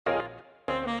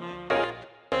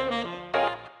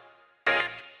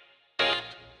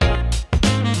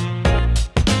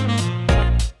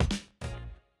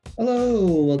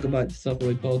Hello, welcome back to the Top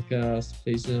Road Podcast.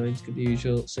 Please announce the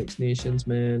usual Six Nations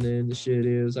men in the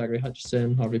studio. Zachary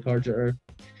Hutchison, Harvey Pargeter.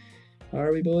 How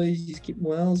are we, boys? You keeping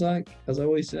well, Zach? As I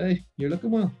always say, you're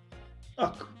looking well.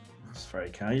 Oh, that's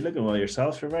very kind. You're looking well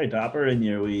yourself. You're very dapper in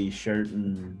your wee shirt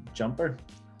and jumper.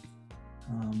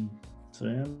 So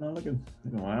yeah, no, looking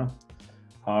well.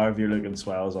 Harv, you're looking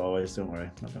swell as always. Don't worry,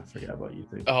 I'm not gonna forget about you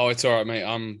too. Oh, it's all right, mate.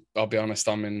 I'll be honest.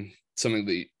 I'm in something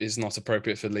that is not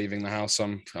appropriate for leaving the house.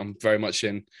 I'm very much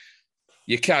in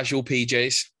your casual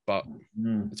PJs, but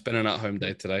it's been an at-home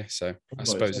day today, so I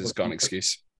suppose it's got an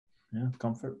excuse. Yeah,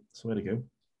 comfort. That's the way to go.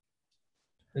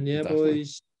 And yeah, definitely.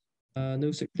 Boys,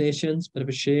 no Six Nations, bit of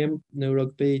a shame. No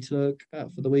rugby to look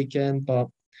at for the weekend, but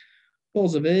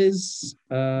positive is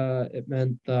it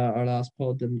meant that our last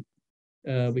pod didn't.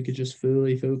 We could just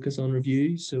fully focus on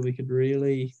reviews, so we could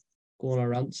really go on our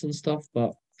rants and stuff.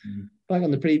 But back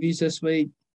on the previews this week,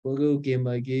 we'll go game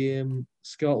by game.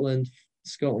 Scotland,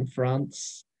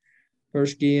 France.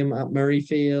 First game at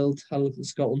Murrayfield. Had a look at the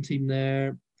Scotland team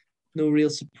there. No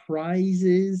real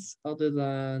surprises other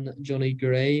than Johnny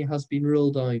Gray has been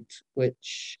ruled out,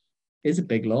 which is a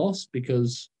big loss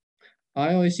because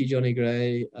I always see Johnny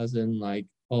Gray as in like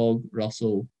Hogg,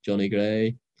 Russell, Johnny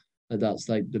Gray. That's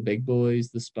like the big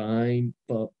boys, the spine.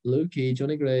 But low-key,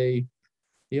 Johnny Gray,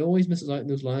 he always misses out in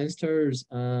those Lions tours.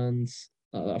 And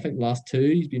I think the last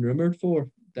two he's been rumoured for.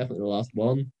 Definitely the last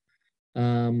one.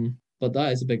 But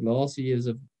that is a big loss. He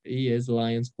is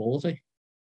Lions quality.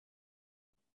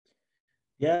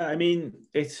 Yeah, I mean,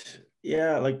 I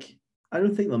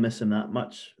don't think they'll miss him that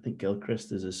much. I think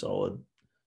Gilchrist is a solid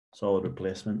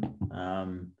replacement.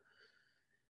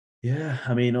 Yeah,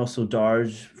 I mean, also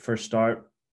Darge, first start,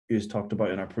 he was talked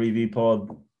about in our preview pod.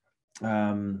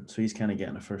 So he's kind of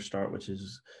getting a first start, which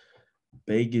is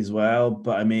big as well.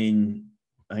 But I mean,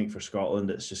 I think for Scotland,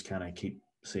 it's just kind of keep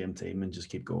same team and just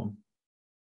keep going.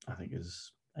 I think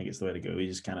it's the way to go. You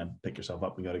just kind of pick yourself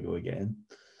up and got to go again.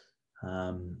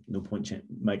 No point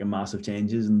making massive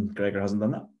changes, and Gregor hasn't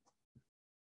done that.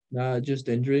 Nah, just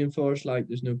injury enforced. Like,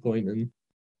 there's no point in.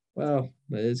 Well,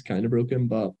 it is kind of broken,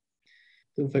 but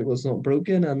don't think what's not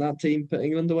broken. And that team put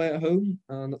England away at home,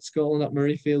 and at Scotland at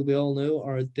Murrayfield, we all know,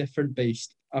 are a different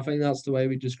beast. I think that's the way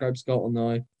we describe Scotland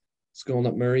now. Scotland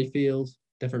at Murrayfield,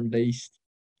 different beast.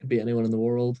 Could beat anyone in the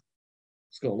world.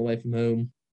 Scotland away from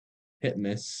home, hit and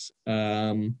miss.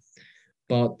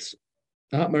 But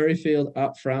at Murrayfield,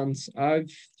 at France,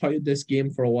 I've touted this game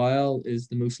for a while is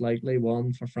the most likely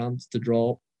one for France to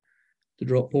drop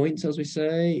points, as we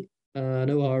say. I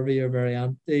know Harvey are very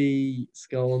anti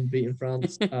Scotland beating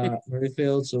France at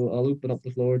Murrayfield, so I'll open up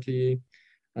the floor to you.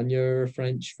 And your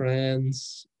French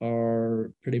friends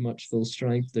are pretty much full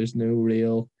strength. There's no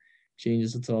real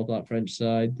changes at all that French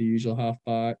side. The usual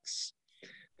halfbacks.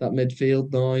 That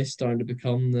midfield now is starting to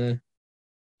become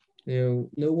no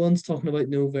one's talking about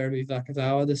no Vermi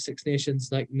Vakatawa, the Six Nations.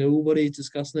 Like, nobody's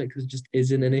discussing it because it just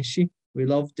isn't an issue. We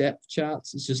love depth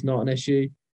chats. It's just not an issue.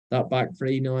 That back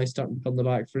three now is starting to become the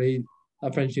back three.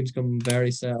 That French team's become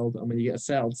very settled. And when you get a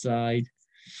settled side,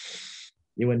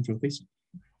 you win trophies.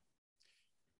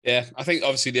 Yeah, I think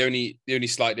obviously the only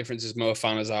slight difference is Mo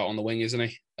Afana's out on the wing, isn't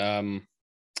he?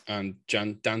 And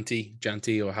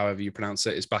Janty, or however you pronounce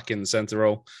it, is back in the centre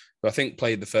role. Who I think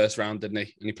played the first round, didn't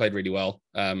he? And he played really well.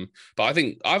 But I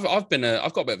think I've got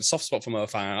a bit of a soft spot for Mo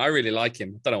Afana. I really like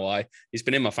him. I don't know why. He's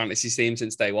been in my fantasy team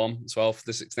since day one as well for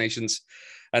the Six Nations.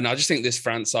 And I just think this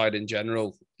France side in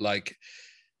general, like,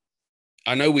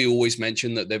 I know we always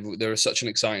mention that they're such an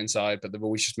exciting side, but they've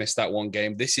always just missed that one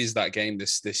game. This is that game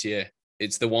this year.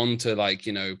 It's the one to, like,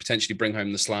 potentially bring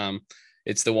home the slam.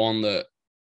 It's the one that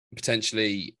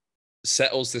potentially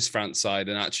settles this France side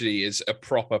and actually is a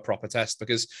proper test,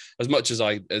 because as much as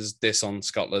this on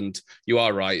Scotland, you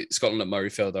are right. Scotland at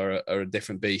Murrayfield are a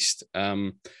different beast.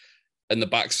 And the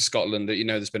backs for Scotland,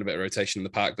 there's been a bit of rotation in the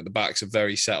pack, but the backs are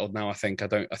very settled now. I think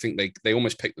they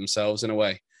almost pick themselves in a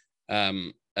way.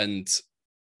 And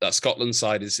that Scotland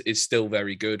side is still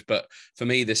very good. But for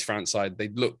me, this France side, they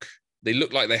look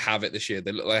like they have it this year.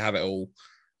 They look like they have it all.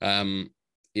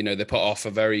 They put off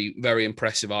a very, very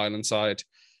impressive Ireland side.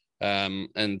 And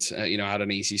had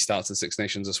an easy start to the Six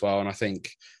Nations as well. And I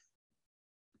think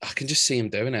I can just see him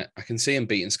doing it. I can see him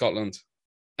beating Scotland.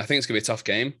 I think it's going to be a tough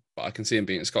game, but I can see him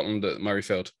beating Scotland at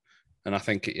Murrayfield. And I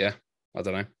think, I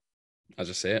don't know. I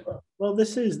just see it. Well,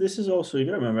 this is also, you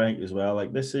got to remember, I think, as well,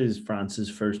 like, this is France's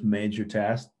first major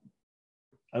test.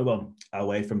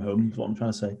 Away from home is what I'm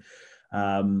trying to say.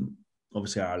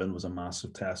 Obviously, Ireland was a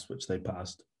massive test, which they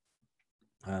passed.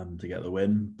 to get the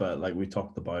win. But like we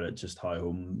talked about it, just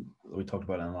how we talked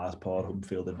about it in the last pod, home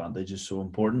field advantage is so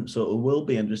important. So it will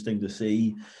be interesting to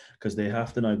see, because they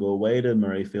have to now go away to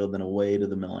Murrayfield and away to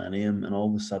the Millennium, and all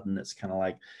of a sudden it's kind of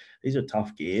like these are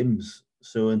tough games.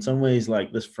 So in some ways,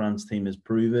 like this France team is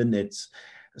proven it's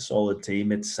a solid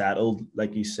team, it's settled,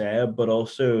 like you said, but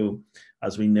also,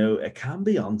 as we know, it can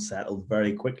be unsettled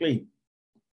very quickly.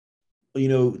 You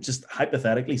know, just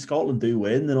hypothetically, Scotland do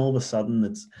win, and all of a sudden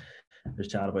there's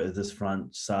chat about, is this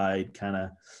French side kind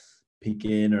of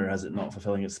peaking, or has it not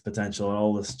fulfilling its potential? And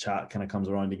all this chat kind of comes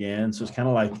around again. So it's kind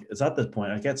of like, it's at this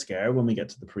point I get scared when we get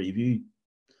to the preview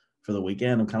for the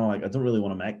weekend. I'm kind of like, I don't really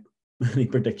want to make any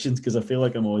predictions because I feel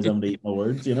like I'm always having to eat my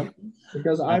words, you know?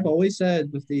 Because I've always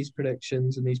said with these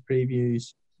predictions and these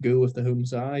previews, go with the home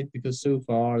side, because so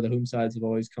far the home sides have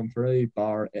always come through,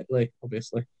 bar Italy,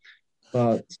 obviously.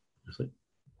 But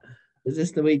is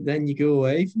this the week then you go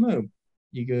away from home?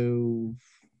 You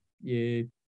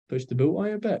push the boat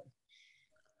out a bit?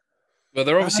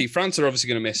 Well, France are obviously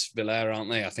going to miss Villar, aren't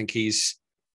they? I think he's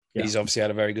obviously had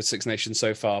a very good Six Nations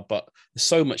so far, but there's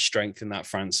so much strength in that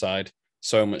France side,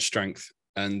 so much strength.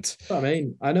 And I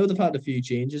mean, I know they've had a few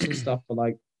changes and stuff, but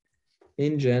like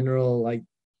in general, like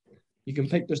you can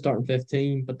pick their starting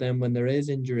 15, but then when there is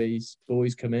injuries,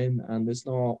 boys come in, and it's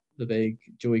not the big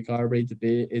Joey Carberry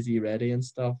debate, is he ready and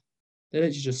stuff. They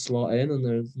literally just slot in, and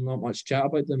there's not much chat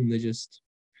about them. They just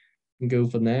can go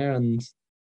from there, and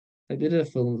they did a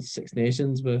full Six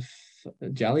Nations with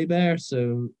Jolly Bear,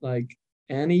 so like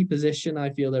any position, I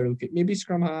feel they're okay. Maybe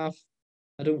scrum half.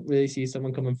 I don't really see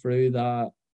someone coming through that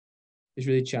is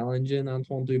really challenging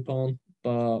Antoine Dupont,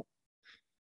 but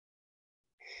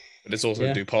it's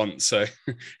also Dupont. So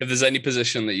if there's any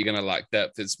position that you're going to lack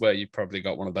depth, it's where you've probably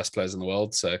got one of the best players in the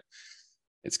world. So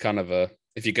it's kind of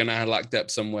if you're going to lack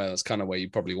depth somewhere, that's kind of where you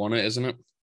probably want it, isn't it?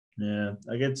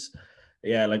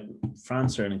 Yeah, like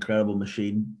France are an incredible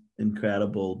machine,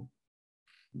 incredible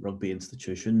rugby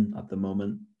institution at the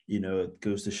moment. You know, it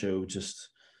goes to show just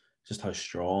how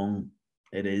strong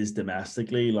it is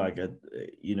domestically. Like,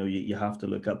 you have to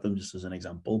look at them just as an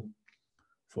example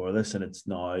for this, and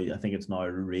I think it's now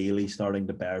really starting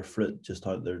to bear fruit, just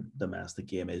how their domestic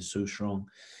game is so strong.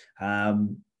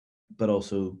 But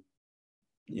also,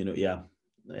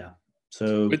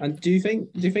 So, and do you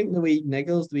think the wee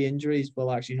niggles, the wee injuries will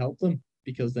actually help them,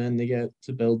 because then they get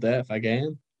to build depth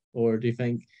again? Or do you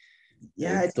think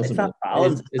it's that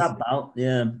balance.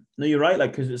 Yeah. No, you're right.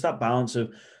 Like, because it's that balance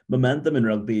of momentum in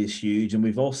rugby is huge, and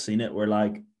we've all seen it where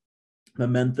like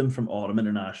momentum from autumn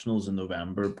internationals in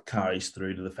November carries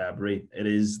through to the February. It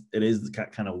is the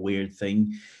kind of weird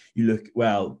thing. You look,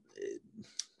 well,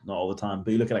 not all the time,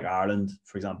 but you look at like Ireland,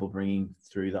 for example, bringing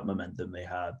through that momentum they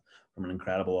had from an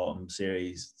incredible autumn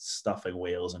series, stuffing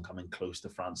Wales and coming close to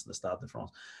France in the Stade de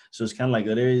France. So it's kind of like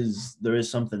there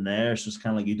is something there. So it's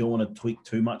kind of like you don't want to tweak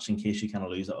too much in case you kind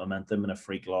of lose that momentum in a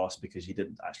freak loss because you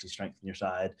didn't actually strengthen your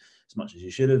side as much as you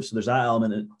should have. So there's that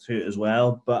element to it as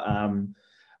well. But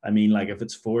I mean, like if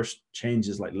it's forced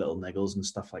changes like little niggles and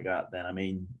stuff like that, then I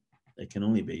mean, it can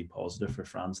only be positive for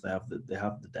France. They have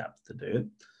the depth to do it.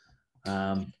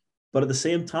 But at the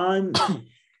same time,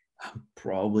 I'm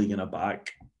probably gonna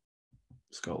back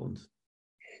Scotland.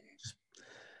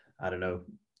 I don't know.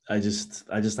 I just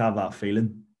have that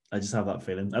feeling. I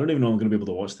don't even know I'm going to be able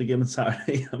to watch the game on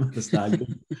Saturday. I'm at the stag.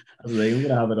 I'm going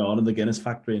to have it on in the Guinness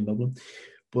factory in Dublin.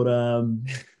 But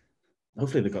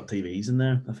hopefully they've got TVs in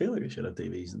there. I feel like they should have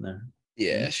TVs in there.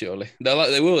 Yeah, surely.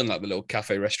 They will in like the little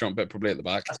cafe restaurant bit, probably at the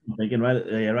back. That's what I'm thinking, right?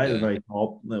 Yeah, right at the very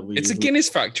top. It's a Guinness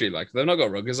factory. Like they've not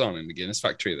got ruggers on in the Guinness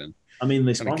factory then. I mean,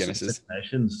 they sponsor Six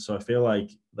Nations, so I feel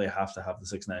like they have to have the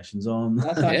Six Nations on.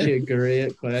 That's actually a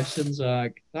great question,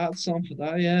 Zach. That's something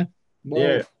that, yeah.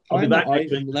 Well, yeah, I'll be back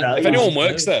next week. If anyone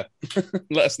works there,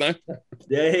 let us know.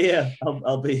 Yeah.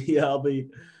 I'll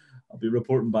be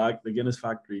reporting back. The Guinness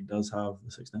factory does have the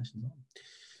Six Nations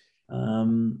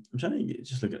on. I'm trying to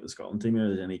just look at the Scotland team.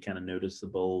 Is there any kind of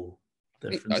noticeable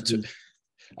differences?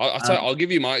 I'll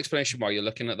give you my explanation why you're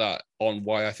looking at that on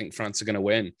why I think France are going to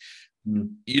win.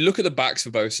 You look at the backs for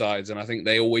both sides, and I think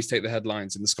they always take the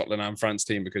headlines in the Scotland and France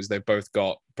team because they've both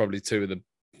got probably two of the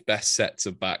best sets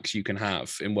of backs you can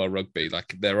have in world rugby.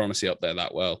 Like they're honestly up there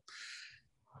that well.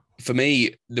 For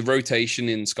me, the rotation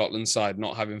in Scotland's side,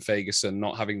 not having Ferguson,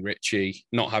 not having Ritchie,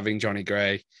 not having Johnny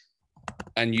Gray,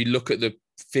 and you look at the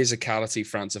physicality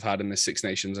France have had in the Six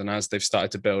Nations, and as they've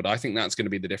started to build, I think that's going to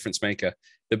be the difference maker.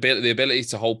 The ability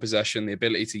to hold possession, the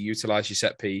ability to utilize your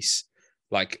set piece,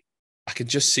 like. I could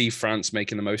just see France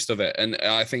making the most of it. And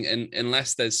I think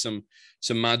unless there's some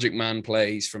magic man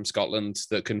plays from Scotland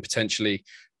that can potentially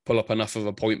pull up enough of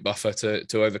a point buffer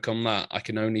to overcome that, I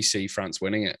can only see France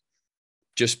winning it.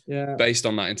 Just based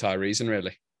on that entire reason,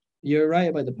 really. You're right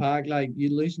about the pack. Like,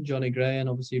 you losing Johnny Gray and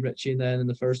obviously Richie then in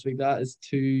the first week. That is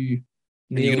two.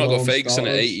 And you've not got Ferguson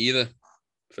starters. at 8 either.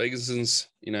 Ferguson's,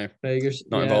 Ferguson,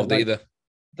 not involved either.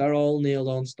 They're all nailed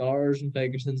on starters, and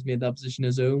Ferguson's made that position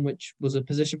his own, which was a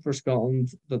position for Scotland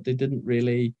that they didn't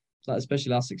really,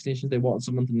 especially last Six Nations, they wanted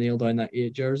someone to nail down that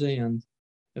 8 jersey, and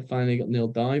it finally got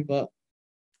nailed down. But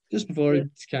just before we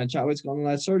kind of chat about Scotland,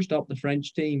 I searched up the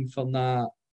French team from that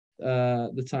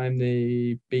the time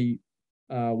they beat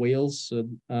Wales, so,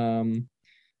 when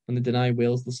they denied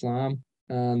Wales the slam,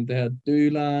 and they had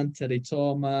Doolan, Teddy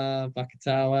Toma,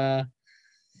 Vakatawa.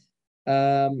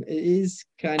 It is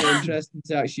kind of interesting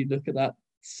to actually look at that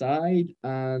side,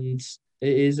 and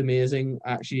it is amazing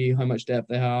actually how much depth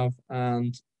they have.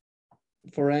 And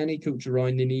for any coach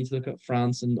around, they need to look at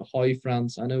France and how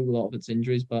France, I know a lot of it's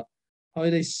injuries, but how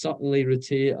they subtly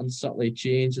rotate and subtly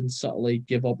change and subtly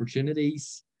give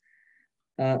opportunities.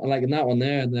 Like in that one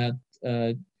there, and they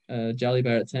had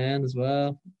Jalibert at 10 as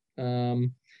well.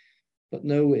 But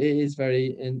no, it is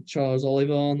very, and Charles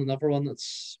Olivon, another one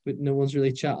that's no one's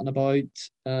really chatting about.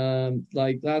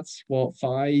 Like, that's what,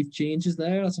 5 changes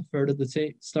there. That's a third of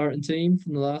the starting team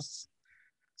from the last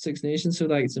Six Nations. So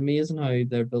like, it's amazing how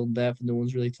they're building depth and no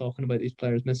one's really talking about these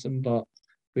players missing. But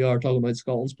we are talking about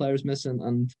Scotland's players missing.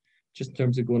 And just in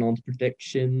terms of going on to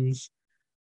predictions,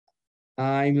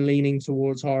 I'm leaning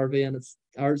towards Harvey, and it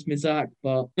hurts me, Zach,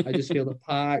 but I just feel the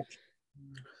pack.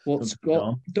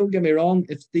 Don't get me wrong,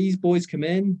 if these boys come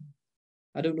in,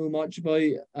 I don't know much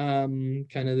about kind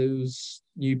of those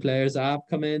new players that have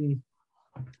come in,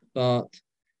 but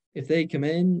if they come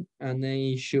in and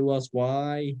they show us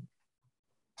why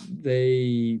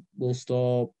they will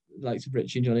stop, like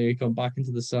Richie and Johnny come back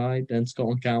into the side, then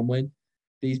Scotland can win.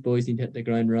 These boys need to hit the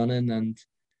ground running and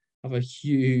have a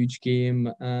huge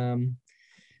game.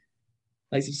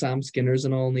 Like Sam Skinners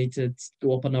and all need to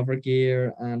go up another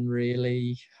gear and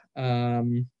really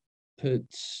put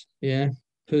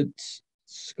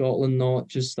Scotland not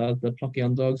just as the plucky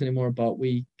underdogs anymore, but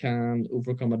we can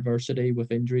overcome adversity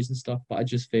with injuries and stuff. But I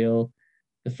just feel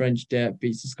the French depth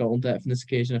beats the Scotland depth on this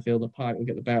occasion. I feel the pack will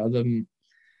get the better of them,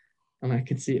 and I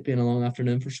could see it being a long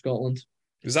afternoon for Scotland.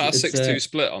 Is that a 6-2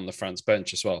 split on the France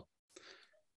bench as well?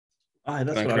 Aye,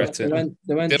 that's Dylan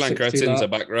what Dylan Cretin's a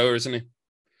back rower, isn't he?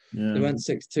 Yeah. They went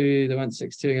 6-2. They went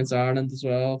 6-2 against Ireland as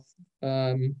well.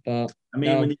 But I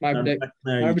mean,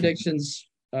 my predictions: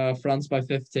 France by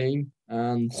 15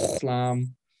 and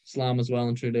slam as well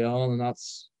and truly on, and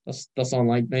that's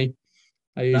unlike me.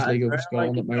 I usually go for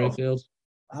Scotland at Murrayfield.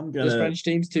 This French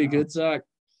team's too good, Zach.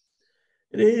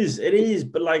 It is,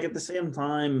 but like at the same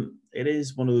time, it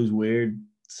is one of those weird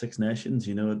Six Nations.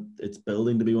 It's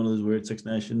building to be one of those weird Six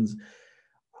Nations.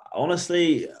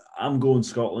 Honestly, I'm going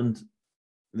Scotland.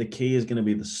 The key is going to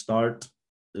be the start.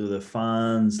 The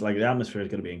fans, like the atmosphere is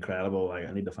going to be incredible. Like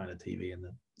I need to find a TV in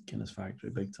the Guinness factory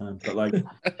big time. But like,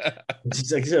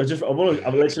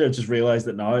 I've literally just realized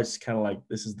that now it's kind of like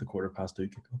this is the 2:15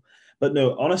 kickoff. But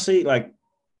no, honestly, like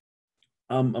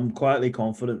I'm quietly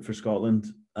confident for Scotland.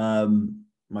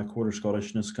 My quarter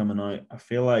Scottishness coming out. I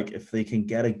feel like if they can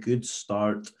get a good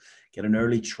start, get an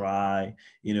early try,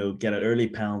 get an early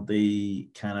penalty,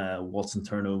 kind of Watson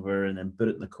turnover, and then put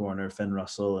it in the corner, Finn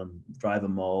Russell, and drive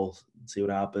them all, and see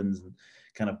what happens, and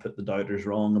kind of put the doubters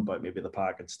wrong about maybe the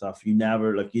pack and stuff. You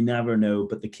never know,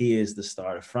 but the key is the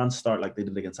start. If France start like they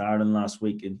did against Ireland last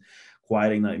week and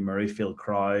quieting that Murrayfield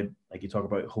crowd, like you talk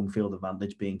about home field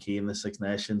advantage being key in the Six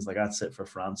Nations, like that's it for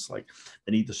France. Like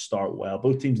they need to start well.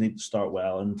 Both teams need to start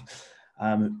well, and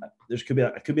it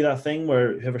could be that thing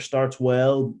where whoever starts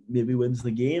well maybe wins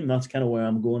the game. That's kind of where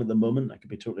I'm going at the moment. I could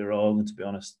be totally wrong, and to be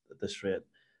honest, at this rate,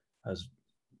 as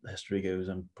history goes,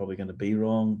 I'm probably going to be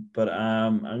wrong. But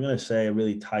I'm going to say a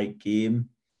really tight game.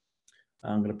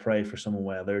 I'm going to pray for some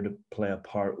weather to play a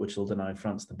part, which will deny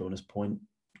France the bonus point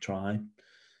try.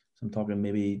 So I'm talking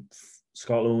maybe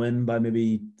Scotland win by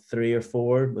maybe 3 or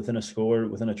 4 within a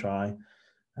try.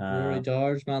 Rory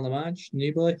Darge, man of the match,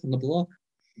 new boy on the block.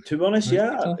 To be honest,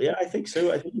 yeah, I think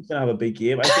so. I think he's going to have a big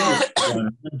game. I think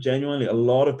genuinely a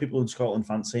lot of people in Scotland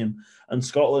fancy him. And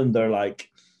Scotland, they're like,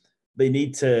 they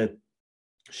need to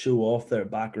show off their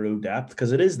back row depth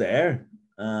because it is there.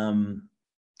 So I'm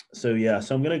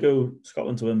going to go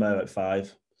Scotland to win by about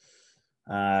 5.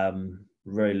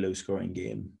 Very low scoring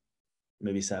game,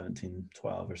 maybe 17-12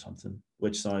 or something,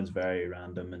 which sounds very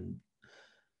random and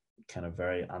kind of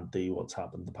very anti what's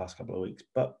happened the past couple of weeks.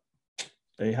 But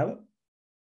there you have it.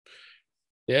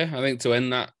 Yeah, I think to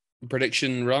end that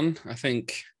prediction run, I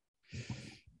think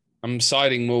I'm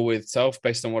siding more with Self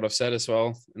based on what I've said as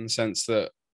well, in the sense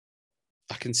that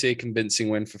I can see a convincing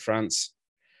win for France.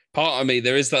 Part of me,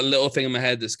 there is that little thing in my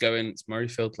head that's going, it's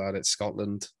Murrayfield, lad, it's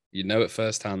Scotland. You know it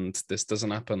firsthand. This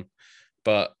doesn't happen.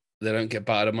 But they don't get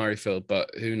battered at Murrayfield.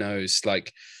 But who knows?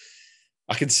 Like,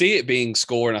 I can see it being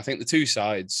scoring. I think the two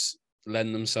sides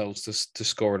lend themselves to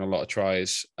scoring a lot of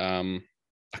tries. I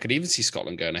could even see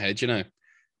Scotland going ahead,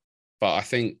 But I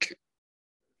think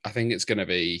it's going to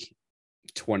be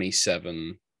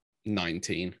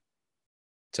 27-19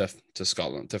 to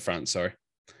Scotland, to France, sorry.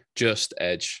 Just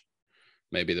edge.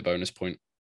 Maybe the bonus point.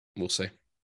 We'll see.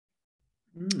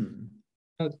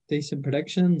 Decent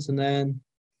predictions. And then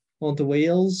on to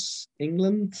Wales,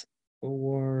 England,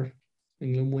 or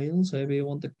England, Wales, however you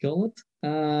want to call it.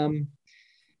 An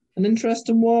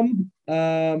interesting one.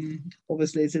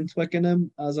 Obviously, it's in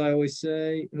Twickenham. As I always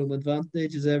say, home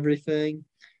advantage is everything.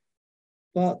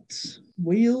 But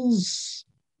Wales,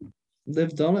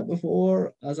 they've done it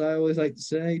before. As I always like to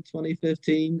say,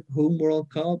 2015 Home World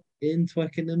Cup in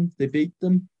Twickenham. They beat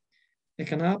them. It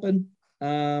can happen.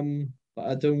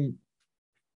 But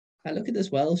I look at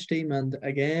this Welsh team, and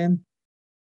again,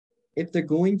 if they're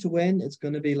going to win, it's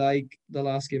going to be like the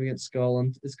last game against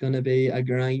Scotland. It's going to be a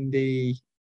grindy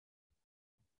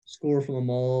score from them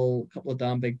all, a couple of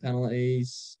damn big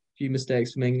penalties, a few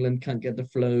mistakes from England, can't get the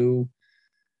flow,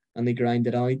 and they grind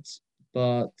it out.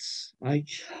 But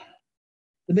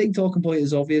the big talking point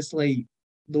is obviously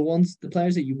the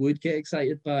players that you would get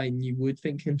excited by and you would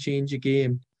think can change a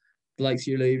game, the likes of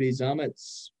your Louis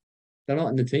Zamits, they're not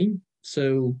in the team.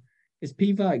 So is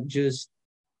Pivac just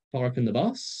parking the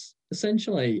bus,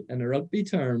 essentially, in a rugby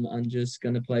term, and just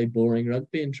going to play boring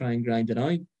rugby and try and grind it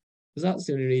out? Because that's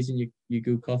the only reason you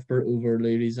go Cuthbert over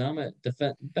Louis Zamet.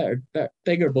 Better,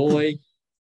 bigger boy,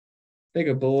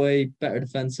 better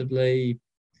defensively,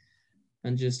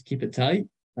 and just keep it tight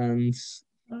and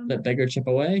a bit bigger chip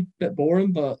away. Bit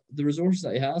boring, but the resources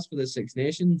that he has for the Six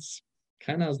Nations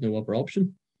kind of has no other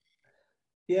option.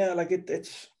 Yeah, like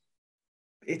it's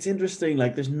interesting.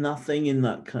 Like, there's nothing in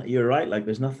that. You're right. Like,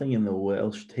 there's nothing in the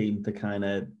Welsh team to kind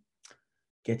of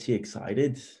get you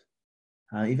excited.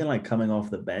 Even like coming off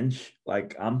the bench,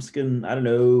 like Amskin, I don't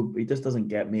know, he just doesn't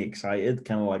get me excited.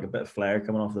 Kind of like a bit of flair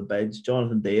coming off the bench.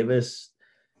 Jonathan Davis,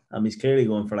 he's clearly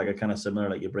going for like a kind of similar,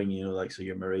 like you bring, like, so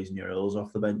your Murrays and your Earls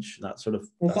off the bench, that sort of.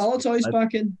 Well, Faletau's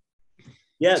back in.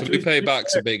 Yeah, so we pay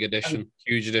back's a big addition,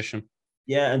 huge addition.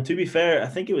 Yeah, and to be fair, I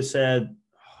think it was said,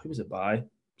 who was it by?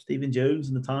 Stephen Jones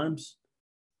in the Times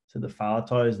said that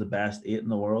Faletau is the best 8 in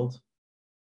the world.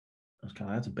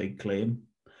 That's a big claim.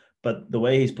 But the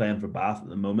way he's playing for Bath at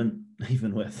the moment,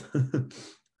 even with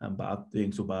Bath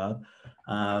doing so bad,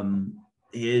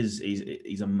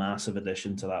 he's a massive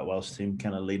addition to that Welsh team,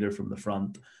 kind of leader from the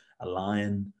front, a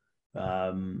lion,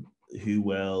 who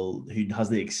has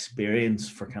the experience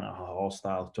for kind of a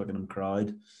hostile Twickenham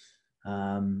crowd.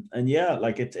 And yeah,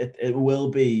 like it will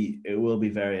be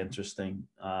very interesting.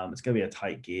 It's gonna be a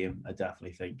tight game, I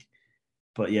definitely think.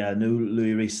 But yeah, no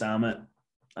Louis Zamet.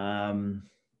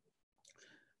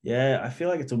 Yeah, I feel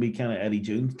like it's a wee kind of Eddie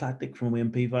Jones tactic from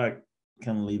Wayne Pivac,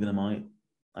 kind of leaving him out.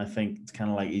 I think it's kind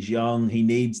of like he's young. He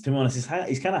needs, to be honest,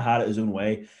 he's kind of had it his own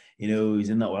way. He's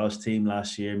in that Welsh team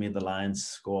last year, made the Lions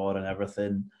squad and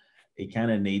everything. He kind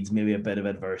of needs maybe a bit of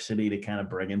adversity to kind of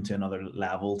bring him to another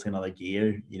level, to another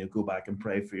gear. Go back and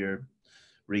pray for your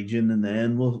region, and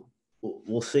then we'll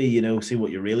see. See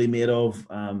what you're really made of.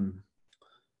 I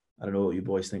don't know what you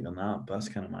boys think on that, but that's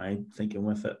kind of my thinking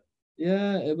with it.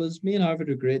 Yeah, it was me and Harvey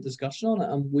had a great discussion on it,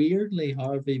 and weirdly,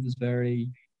 Harvey was very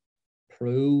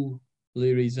pro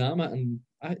Louis Zamet, and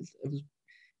I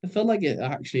felt like it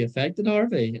actually affected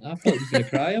Harvey. I thought he was going to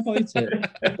cry about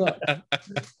it. But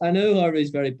I know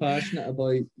Harvey's very passionate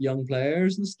about young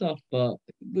players and stuff, but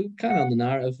we're kind of on the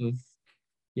narrative of,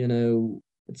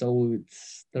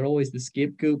 they're always the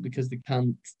scapegoat because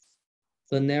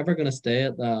they're never going to stay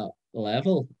at that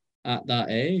level at that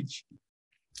age.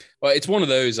 Well, it's one of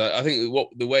those. I think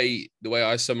the way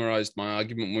I summarized my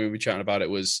argument when we were chatting about it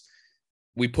was,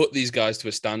 we put these guys to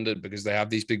a standard because they have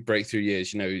these big breakthrough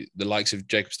years. The likes of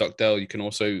Jacob Stockdale, you can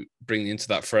also bring into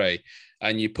that fray,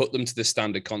 and you put them to this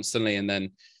standard constantly. And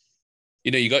then,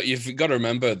 you've got to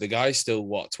remember the guy's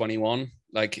still 21.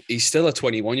 Like, he's still a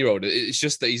 21-year-old. It's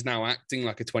just that he's now acting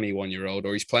like a 21-year-old,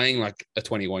 or he's playing like a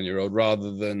 21-year-old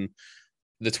rather than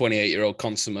the 28-year-old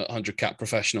consummate 100-cap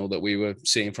professional that we were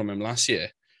seeing from him last year.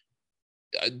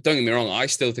 Don't get me wrong, I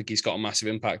still think he's got a massive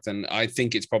impact, and I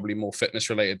think it's probably more fitness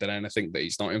related than anything that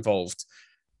he's not involved,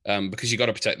 because you got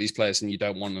to protect these players and you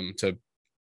don't want them to,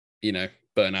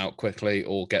 burn out quickly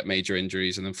or get major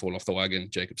injuries and then fall off the wagon,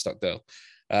 Jacob Stockdale.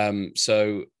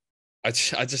 So I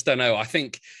just don't know. I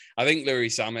think Louis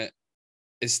Zammit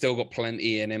has still got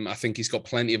plenty in him. I think he's got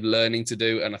plenty of learning to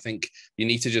do, and I think you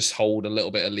need to just hold a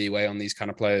little bit of leeway on these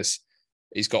kind of players.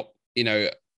 He's got,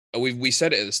 we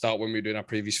said it at the start when we were doing our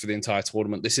previews for the entire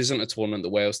tournament. This isn't a tournament that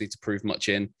Wales need to prove much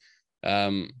in.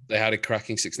 They had a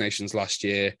cracking Six Nations last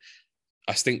year.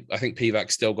 I think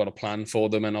Pivac still got a plan for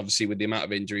them, and obviously with the amount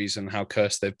of injuries and how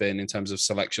cursed they've been in terms of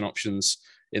selection options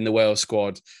in the Wales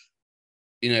squad,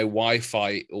 why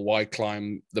fight or why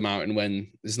climb the mountain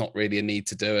when there's not really a need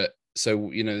to do it?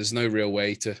 So, there's no real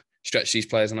way to stretch these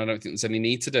players, and I don't think there's any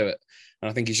need to do it. And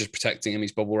I think he's just protecting him.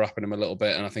 He's bubble wrapping him a little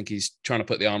bit, and I think he's trying to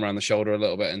put the arm around the shoulder a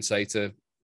little bit and say to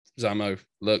Zammo,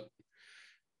 look,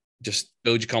 just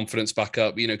build your confidence back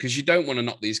up, because you don't want to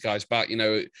knock these guys back.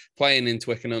 Playing in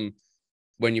Twickenham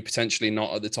when you're potentially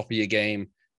not at the top of your game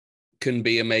can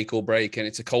be a make or break, and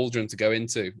it's a cauldron to go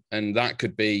into, and it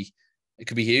could be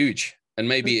huge. And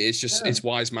maybe it's just it's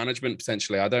wise management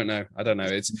potentially. I don't know.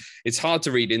 It's hard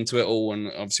to read into it all, and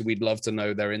obviously we'd love to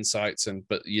know their insights,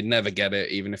 but you'd never get it,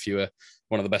 even if you were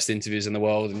one of the best interviewers in the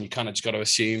world. And you kind of just got to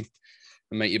assume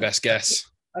and make your best guess.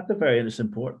 That's a very interesting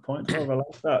point. However, I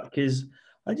like that, because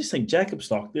I just think Jacob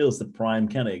Stockdale is the prime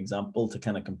kind of example to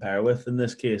kind of compare with in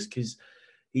this case, because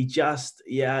he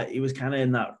was kind of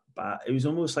in that bad. It was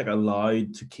almost like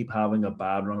allowed to keep having a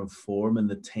bad run of form in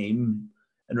the team.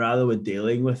 And rather with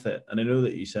dealing with it, and I know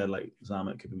that you said like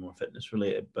Zammit could be more fitness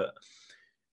related, but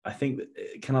I think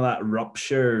that kind of that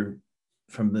rupture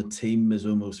from the team is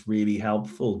almost really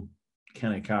helpful,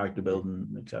 kind of character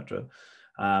building, etc.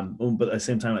 But at the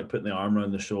same time, like putting the arm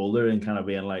around the shoulder and kind of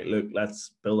being like, look,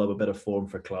 let's build up a bit of form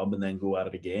for club and then go at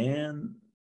it again.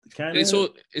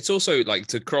 It's also like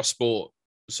to cross sport.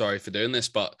 Sorry for doing this,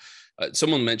 but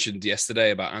someone mentioned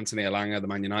yesterday about Anthony Elanga, the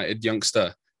Man United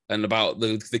youngster. And about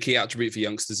the key attribute for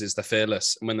youngsters is they're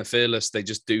fearless. And when they're fearless, they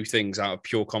just do things out of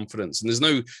pure confidence. And there's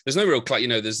no real,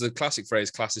 there's the classic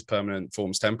phrase, class is permanent,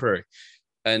 form's temporary.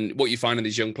 And what you find in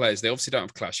these young players, they obviously don't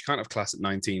have class. You can't have class at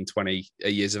 19, 20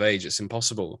 years of age. It's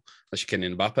impossible, unless you're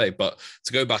Kylian Mbappe. But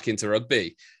to go back into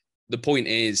rugby, the point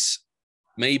is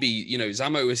maybe,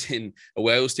 Zammo was in a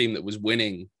Wales team that was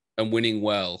winning and winning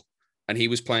well. And he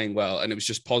was playing well, and it was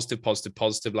just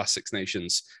positive last Six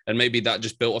Nations. And maybe that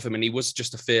just built off him, and he was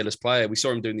just a fearless player. We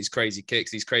saw him doing these crazy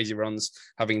kicks, these crazy runs,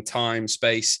 having time,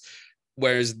 space.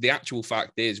 Whereas the actual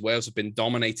fact is Wales have been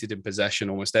dominated in possession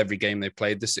almost every game they've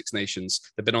played the Six Nations.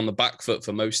 They've been on the back foot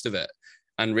for most of it.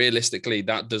 And realistically,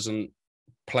 that doesn't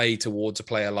play towards a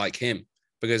player like him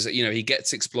because, he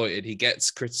gets exploited. He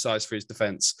gets criticised for his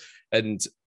defence. And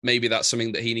maybe that's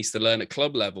something that he needs to learn at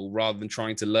club level rather than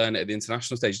trying to learn it at the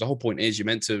international stage. The whole point is you're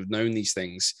meant to have known these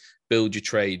things, build your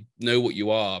trade, know what you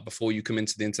are before you come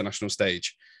into the international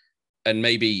stage. And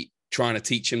maybe trying to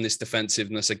teach him this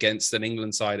defensiveness against an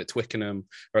England side at Twickenham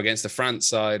or against the France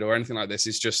side or anything like this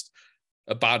is just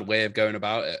a bad way of going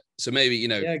about it. So maybe,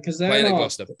 playing at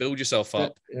Gloucester, build yourself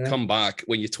up, come back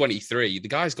when you're 23. The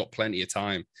guy's got plenty of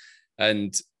time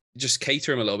and just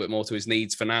cater him a little bit more to his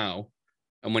needs for now.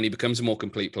 And when he becomes a more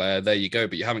complete player, there you go.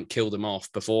 But you haven't killed him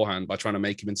off beforehand by trying to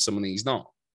make him into someone that he's not.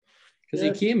 Because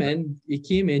he came in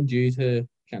due to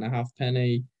kind of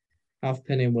Halfpenny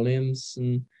and Williams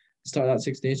and start that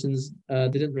Six Nations. They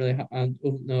didn't really have. It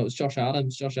was Josh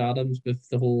Adams. Josh Adams with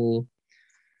the whole.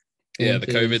 The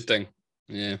COVID thing.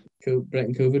 Yeah.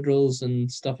 Breaking COVID rules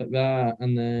and stuff like that,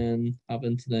 and then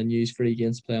having to then use free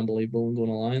games to play unbelievable and go on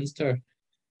a Lions tour.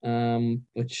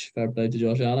 Which fair play to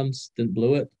Josh Adams, didn't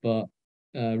blow it, but.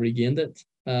 Regained it,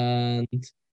 and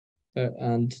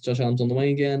Josh Adams on the wing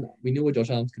again. We know what Josh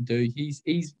Adams can do. He's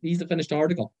the finished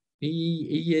article.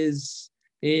 He is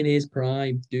in his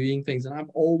prime doing things, and I've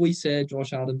always said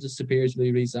Josh Adams is superior to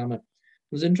Louis Zammit. It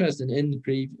was interesting in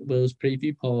the Will's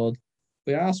preview pod.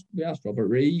 We asked Robert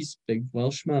Rees, big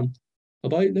Welshman,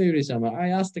 about Louis Zammit.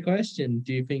 I asked the question: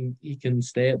 do you think he can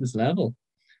stay at this level?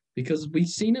 Because we've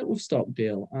seen it with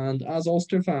Stockdale, and as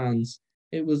Ulster fans.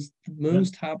 It was the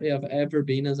most happy I've ever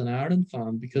been as an Ireland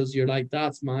fan because you're like,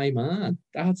 that's my man.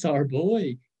 That's our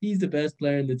boy. He's the best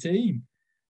player in the team.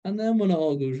 And then when it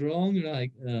all goes wrong, you're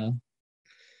like, And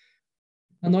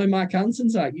now Matt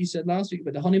Hansen's like, you said last week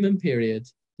about the honeymoon period.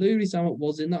 Louis Zammit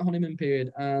was in that honeymoon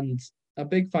period. And a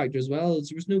big factor as well is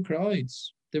there was no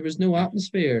crowds. There was no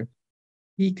atmosphere.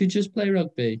 He could just play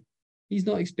rugby. He's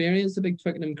not experienced a big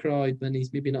Twickenham crowd when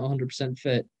he's maybe not 100%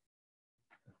 fit.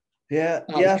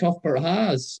 Alex Cuthbert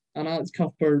has, and Alex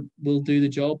Cuthbert will do the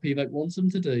job Pivac wants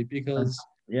him to do because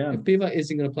if Pivac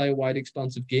isn't going to play a wide,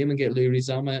 expansive game and get Louis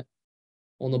Zammit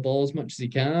on the ball as much as he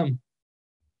can,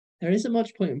 there isn't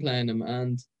much point in playing him,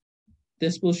 and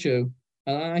this will show.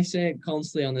 And I say it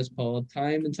constantly on this pod,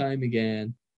 time and time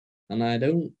again. and I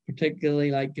don't particularly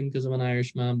like him because I'm an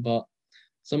Irishman, but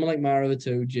someone like Maro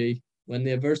Itoje, when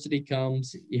the adversity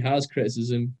comes, he has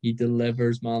criticism, he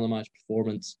delivers man of the match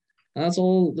performance. And that's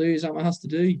all Louis Zama has to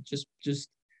do. Just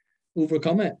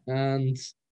overcome it. And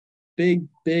big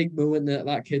moment in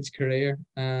that kid's career.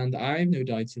 And I have no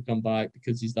doubt he'll come back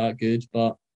because he's that good.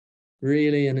 But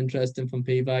really an interesting from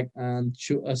Pivac and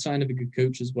a sign of a good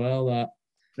coach as well that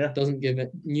doesn't give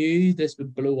it. Knew this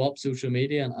would blow up social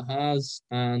media, and it has,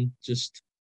 and just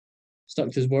stuck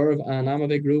to his word. And I'm a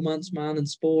big romance man in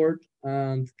sport.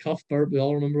 And Cuthbert, we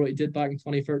all remember what he did back in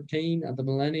 2013 at the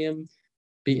Millennium,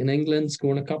 beating England,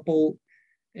 scoring a couple,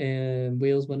 and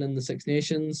Wales winning the Six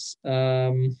Nations.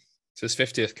 It's his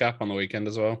 50th cap on the weekend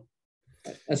as well.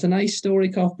 It's a nice story.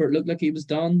 Cuthbert looked like he was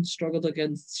done. Struggled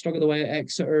away at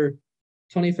Exeter.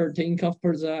 2013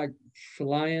 Cuthbert's at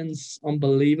Lions,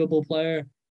 unbelievable player.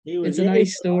 It's a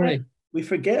nice story. We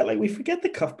forget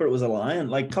that Cuthbert was a Lion.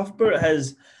 Like Cuthbert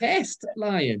has Test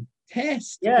Lion.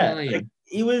 Lion. Like,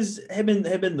 he was him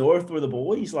and North were the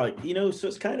boys. Like, so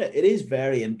it is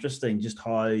very interesting just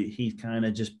how he's kind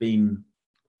of just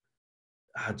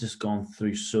had just gone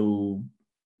through so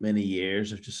many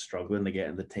years of just struggling to get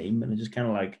in the team, and it's just kind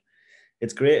of like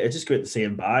it's great. It's just great to see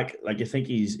him back. Like, I think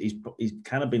he's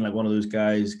kind of been like one of those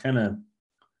guys. He's kind of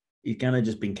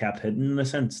just been kept hidden in a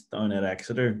sense down at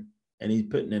Exeter, and he's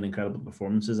putting in incredible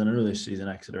performances. And I know this season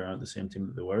Exeter aren't the same team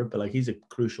that they were, but like he's a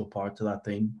crucial part to that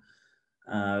team.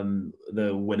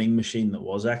 The winning machine that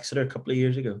was Exeter a couple of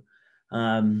years ago.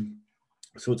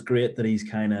 So it's great that he's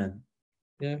kind of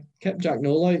kept Jack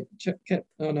Noel out. Kept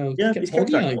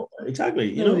Hoggy out.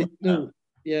 Exactly.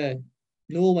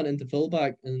 Noel went into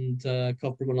fullback and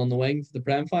Cuthbert went on the wing for the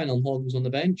Prem final, and Hogg was on the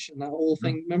bench. And that whole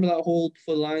thing, remember that whole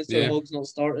for the Lions, Hogg's not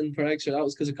starting for Exeter, that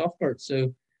was because of Cuthbert.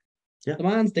 So the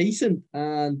man's decent,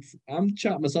 and I'm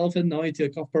chatting myself in now to a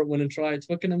Cuthbert winning try,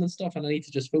 tweaking him and stuff, and I need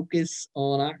to just focus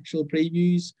on actual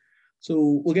previews.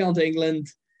 So we'll get on to England,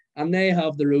 and they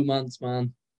have the romance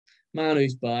man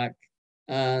who's back.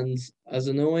 And as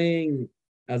annoying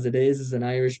as it is as an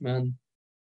Irishman,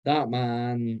 that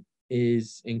man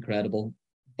is incredible.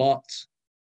 But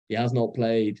he has not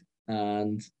played,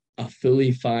 and a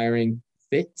fully firing,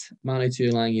 fit Manu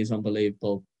Tuilagi is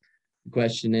unbelievable. The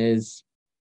question is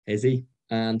he?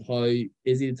 And how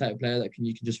is he the type of player that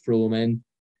you can just throw him in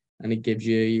and he gives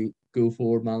you go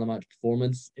forward man of the match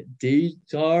performance? Do you,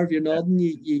 Tarv, you're nodding?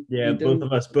 Both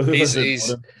of us.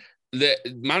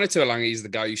 Manu Tuilagi is the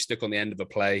guy you stick on the end of a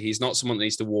play. He's not someone that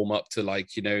needs to warm up to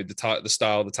the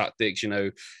style, the tactics,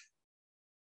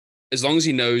 As long as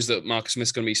he knows that Marcus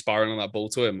Smith's going to be spiraling on that ball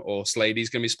to him, or Slady's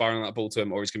going to be spiraling on that ball to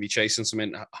him, or he's going to be chasing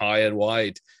something high and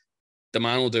wide, the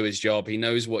man will do his job. He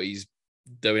knows what he's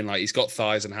doing. Like, he's got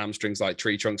thighs and hamstrings like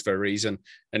tree trunks for a reason,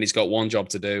 and he's got one job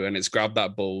to do, and it's grab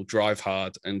that ball, drive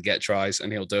hard, and get tries,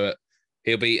 and he'll do it.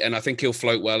 And I think he'll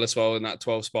float well as well in that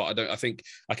 12 spot. I think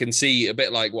I can see a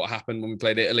bit like what happened when we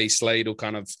played Italy. Slade will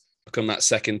kind of become that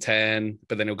second 10,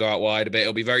 but then he'll go out wide a bit.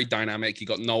 It'll be very dynamic. You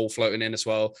got Noel floating in as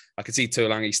well. I could see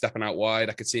Tuilagi stepping out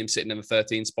wide. I could see him sitting in the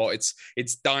 13 spot.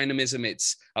 It's dynamism.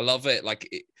 I love it.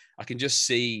 I can just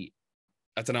see,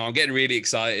 I don't know, I'm getting really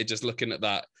excited just looking at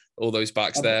that, all those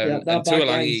backs there. And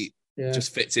Tuilagi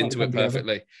just fits into it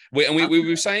perfectly. We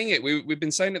were saying it. We've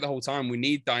been saying it the whole time. We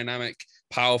need dynamic,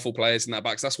 powerful players in that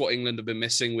backs. That's what England have been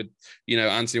missing with,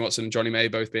 Anthony Watson and Johnny May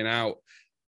both being out.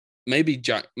 Maybe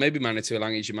Manu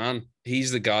Tuilagi is your man.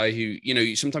 He's the guy who,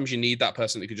 sometimes you need that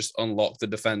person that could just unlock the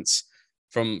defense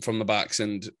from the backs,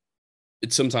 and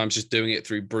it's sometimes just doing it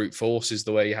through brute force is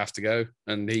the way you have to go.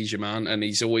 And he's your man, and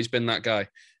he's always been that guy.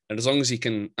 And as long as he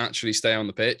can actually stay on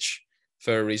the pitch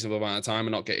for a reasonable amount of time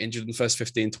and not get injured in the first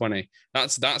 15, 20,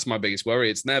 that's my biggest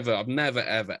worry. I've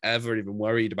never, ever even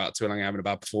worried about Tuilagi having a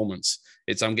bad performance.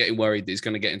 I'm getting worried that he's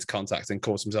going to get into contact and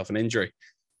cause himself an injury.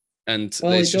 And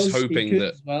it's just hoping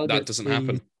that doesn't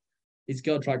happen. He's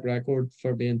got a track record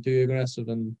for being too aggressive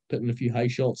and putting a few high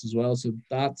shots as well. So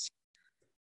that's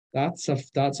a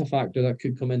factor that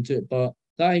could come into it. But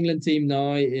that England team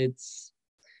now, it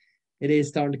is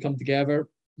starting to come together.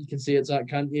 You can see it's at,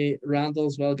 can't you? Randall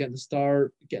as well getting the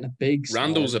start, getting a big start.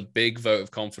 Randall's a big vote of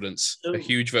confidence, a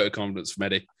huge vote of confidence from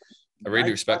Eddie. I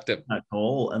really respect it. That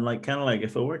call, and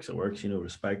if it works, it works.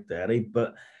 Respect Eddie,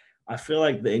 but I feel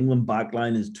like the England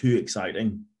backline is too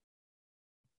exciting.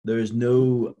 There is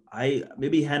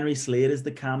maybe Henry Slade is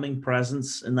the calming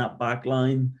presence in that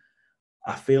backline.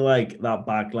 I feel like that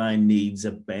backline needs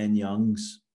a Ben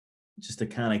Youngs just to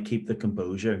kind of keep the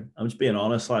composure. I'm just being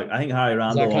honest. I think Harry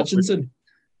Randall.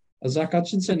 Zach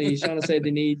Hutchinson. He's trying to say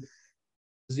they need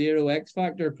zero X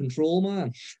factor control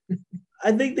man.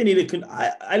 I think they need to.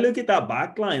 I look at that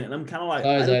back line and I'm kind of like,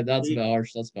 That's a bit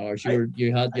harsh. That's a bit harsh.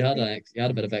 You had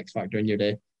a bit of X factor in your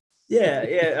day.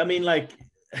 Yeah. I mean, like,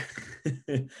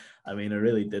 I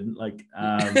really didn't like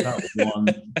that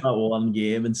one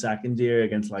game in second year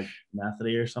against like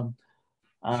Methody or something.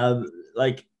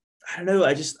 Like, I don't know.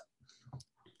 This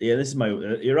is my.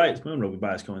 You're right. It's my own rugby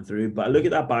bias coming through. But I look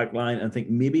at that back line and think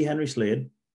maybe Henry Slade,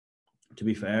 to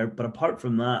be fair. But apart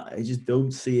from that, I just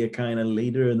don't see a kind of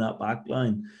leader in that back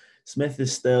line. I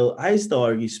still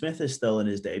argue Smith is still in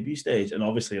his debut stage, and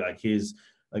obviously, like,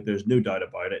 there's no doubt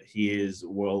about it. He is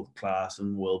world class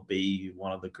and will be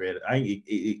one of the great. I think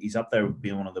he's up there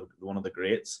being one of the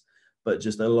greats. But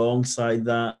just alongside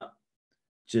that,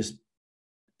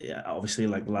 obviously,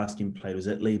 like, the last game he played was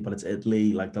Italy, but it's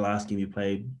Italy. Like, the last game he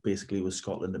played basically was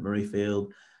Scotland at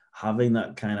Murrayfield. Having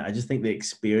that kind of, I just think the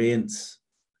experience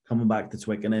coming back to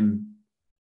Twickenham,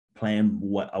 playing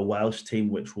a Welsh team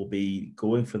which will be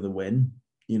going for the win.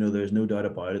 There's no doubt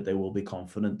about it. They will be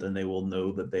confident and they will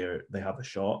know that they have a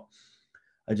shot.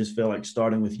 I just feel like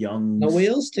starting with young. The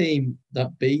Wales team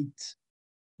that beat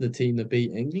the team that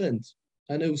beat England.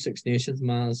 I know Six Nations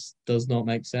mass does not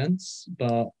make sense,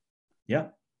 but yeah.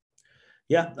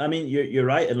 I mean, you're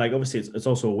right, and like obviously it's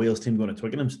also a Wales team going to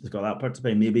Twickenham, so it's got that part to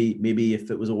play. Maybe if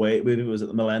it was away, maybe it was at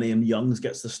the Millennium, Youngs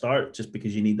gets the start just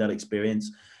because you need that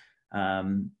experience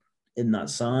in that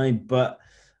side. But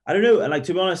I don't know, and like,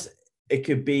 to be honest, it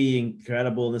could be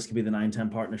incredible. This could be the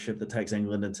 9-10 partnership that takes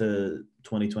England into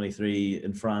 2023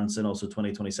 in France and also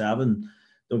 2027.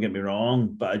 Don't get me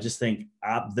wrong, but I just think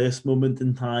at this moment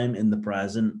in time, in the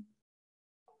present,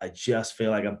 I just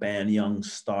feel like a Ben Young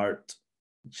start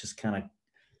just kind of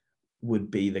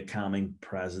would be the calming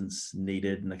presence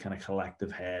needed and the kind of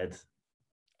collective head.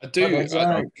 I do.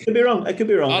 I could be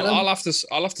wrong. I'll have to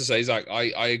say, Zach,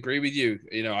 I agree with you.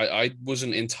 I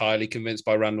wasn't entirely convinced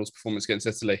by Randall's performance against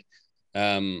Italy.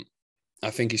 I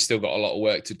think he's still got a lot of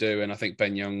work to do, and I think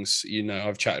Ben Young's.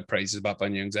 I've chatted praises about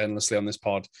Ben Young's endlessly on this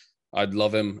pod. I'd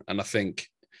love him, and I think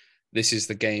this is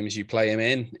the games you play him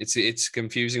in. It's a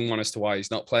confusing one as to why he's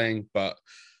not playing, but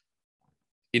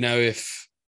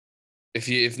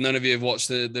if none of you have watched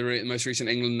the most recent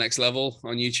England Next Level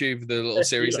on YouTube, the little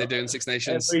series they do in Six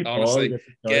Nations, honestly,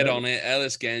 get on it.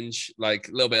 Ellis Genge, like,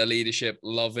 a little bit of leadership,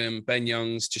 love him. Ben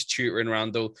Young's just tutoring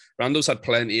Randall. Randall's had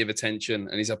plenty of attention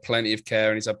and he's had plenty of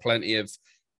care and he's had plenty of,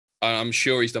 I'm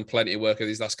sure he's done plenty of work over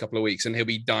these last couple of weeks, and he'll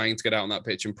be dying to get out on that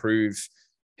pitch and prove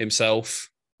himself,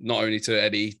 not only to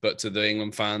Eddie, but to the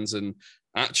England fans, and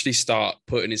actually start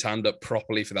putting his hand up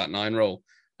properly for that 9 role.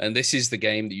 And this is the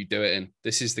game that you do it in.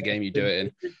 This is the game you do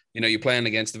it in. You're playing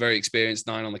against a very experienced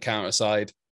 9 on the counter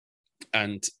side.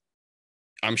 And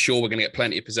I'm sure we're going to get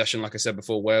plenty of possession. Like I said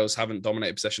before, Wales haven't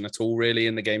dominated possession at all, really,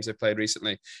 in the games they've played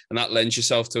recently. And that lends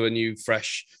yourself to a new,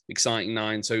 fresh, exciting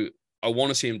 9. So I want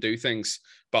to see him do things,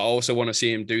 but I also want to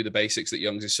see him do the basics that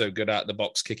Youngs is so good at, the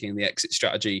box kicking, the exit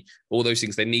strategy, all those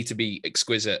things. They need to be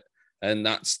exquisite. And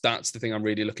that's the thing I'm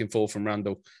really looking for from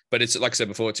Randall. But it's, like I said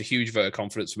before, it's a huge vote of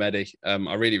confidence from Eddie.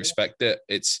 I really respect it.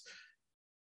 It's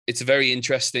a very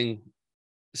interesting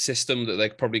system that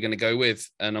they're probably going to go with,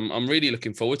 and I'm really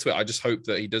looking forward to it. I just hope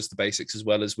that he does the basics as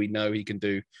well as we know he can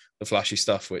do the flashy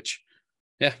stuff. Which,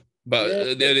 yeah.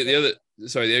 But the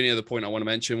only other point I want to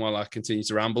mention while I continue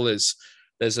to ramble is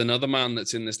there's another man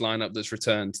that's in this lineup that's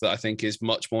returned that I think is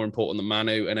much more important than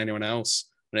Manu and anyone else,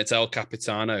 and it's El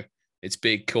Capitano. It's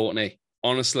Big Courtney.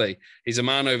 Honestly, he's a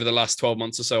man over the last 12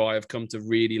 months or so I have come to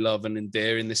really love and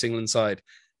endear in this England side.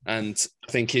 And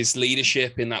I think his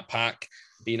leadership in that pack,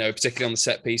 particularly on the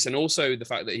set piece, and also the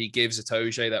fact that he gives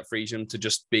Itoje that freedom to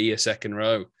just be a second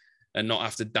row and not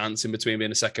have to dance in between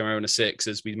being a second row and a 6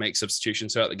 as we make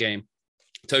substitutions throughout the game.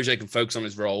 Itoje can focus on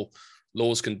his role.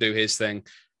 Laws can do his thing.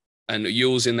 And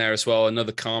Yule's in there as well,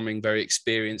 another calming, very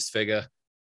experienced figure.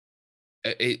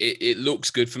 It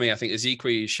looks good for me. I think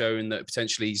Ezekwe is showing that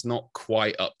potentially he's not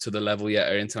quite up to the level yet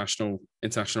at international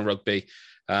rugby.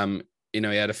 He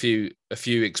had a few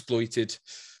exploited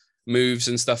moves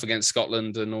and stuff against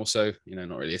Scotland, and also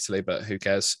not really Italy, but who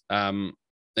cares? And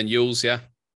Yule's,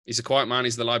 he's a quiet man.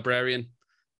 He's the librarian,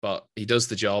 but he does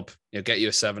the job. He'll get you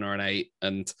a 7 or an 8,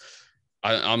 and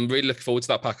I'm really looking forward to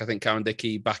that pack. I think Cowan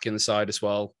Dickey back in the side as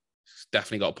well.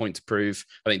 Definitely got a point to prove.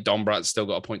 I think Dombrat's still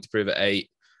got a point to prove at 8.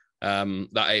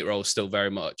 That 8 role is still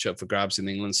very much up for grabs in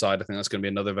the England side. I think that's going to be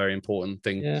another very important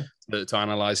thing to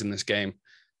analyse in this game,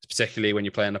 particularly when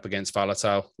you're playing up against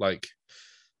Faletau.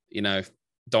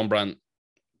 Dombrandt,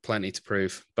 plenty to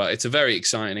prove. But it's a very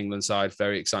exciting England side, it's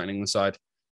very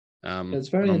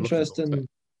interesting.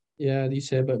 Yeah, you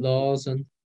say about Laws, and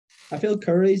I feel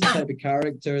Curry's the type of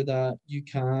character that you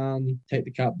can take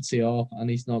the captaincy off and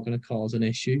he's not going to cause an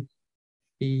issue.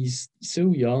 He's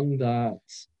so young that,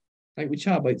 like we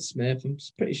chat about Smith, I'm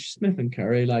pretty sure Smith and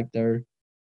Curry, like they're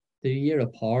a year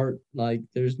apart. Like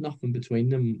there's nothing between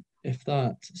them, if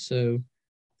that. So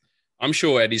I'm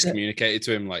sure Eddie's yeah. communicated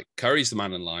to him like Curry's the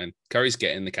man in line. Curry's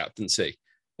getting the captaincy,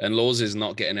 and Laws is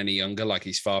not getting any younger. Like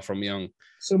he's far from young.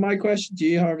 So my question to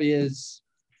you, Harvey, is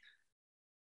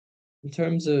in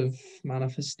terms of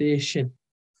manifestation,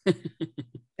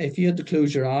 if you had to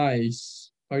close your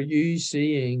eyes, are you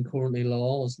seeing Courtney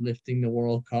Laws lifting the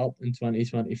World Cup in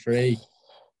 2023?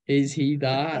 Is he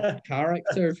that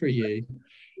character for you?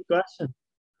 Good question.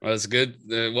 Well, that's good.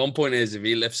 The one point is if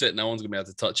he lifts it, no one's gonna be able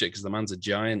to touch it because the man's a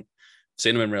giant. I've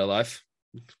seen him in real life,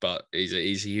 but he's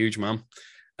a huge man.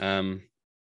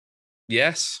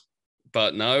 Yes,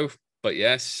 but no, but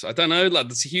yes. I don't know. Like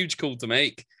that's a huge call to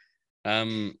make.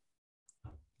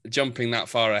 Jumping that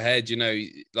far ahead, you know,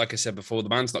 like I said before, the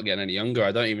man's not getting any younger.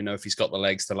 I don't even know if he's got the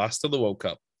legs to last till the World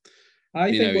Cup.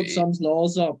 I think what sums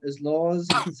Laws up is Laws is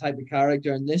the type of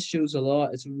character, and this shows a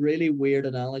lot. It's a really weird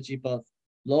analogy, but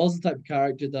Laws is the type of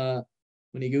character that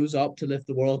when he goes up to lift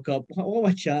the World Cup, what am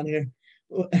I chatting here?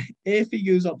 If he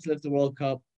goes up to lift the World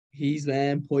Cup, he's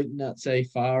then pointing at, say,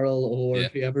 Farrell or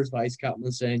whoever's vice captain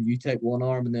and saying, you take one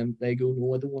arm, and then they go,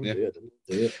 no, I don't want to do it. I don't want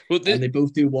to do it. Well, and they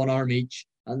both do one arm each.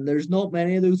 And there's not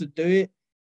many of those that do it.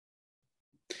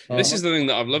 This is the thing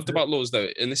that I've loved about Laws, though,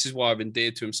 and this is why I've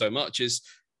endeared to him so much, is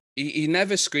he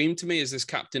never screamed to me as this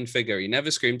captain figure. He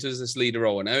never screamed as this leader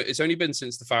role. And it's only been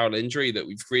since the Farrell injury that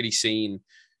we've really seen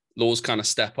Laws kind of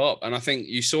step up. And I think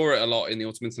you saw it a lot in the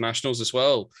Autumn Internationals as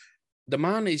well. The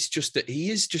man is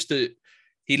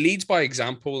he leads by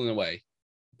example in a way,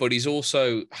 but he's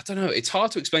also, I don't know, it's hard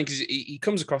to explain because he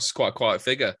comes across as quite a quiet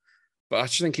figure. But I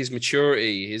just think his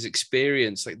maturity, his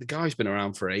experience, like the guy's been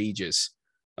around for ages.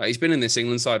 He's been in this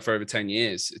England side for over 10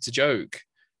 years. It's a joke.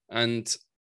 And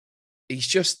he's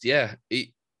just, I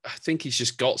think he's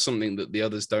just got something that the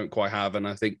others don't quite have. And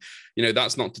I think, you know,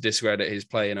 that's not to discredit his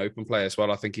play in open play as well.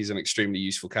 I think he's an extremely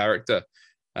useful character.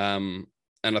 And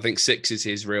I think 6 is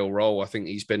his real role. I think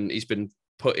he's been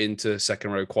put into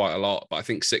second row quite a lot, but I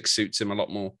think 6 suits him a lot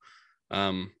more.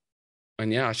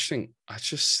 And yeah, I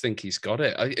just think he's got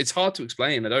it. It's hard to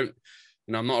explain.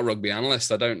 I'm not a rugby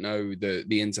analyst. I don't know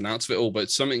the ins and outs of it all,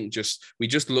 but we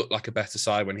just look like a better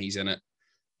side when he's in it,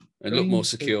 and look more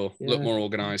secure, look more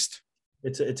organised.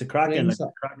 It's a cracking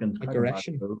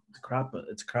aggression.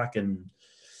 It's a cracking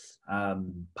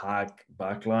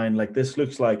back line. Like this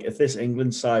looks like if this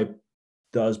England side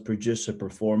does produce a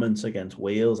performance against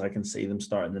Wales, I can see them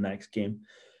starting the next game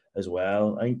as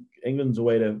well. I think England's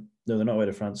away to. No, they're not away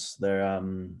to France. They're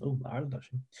Ireland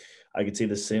actually. I could see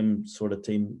the same sort of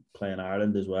team playing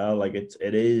Ireland as well. Like it's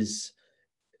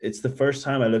the first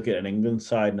time I look at an England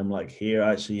side and I'm like, here,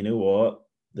 actually, you know what?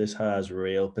 This has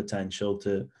real potential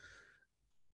to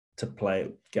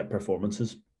get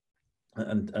performances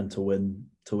and to win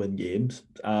games.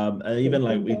 And even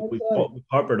like we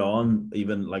harpered on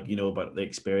even like, you know, about the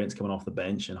experience coming off the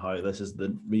bench and how this is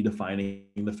the redefining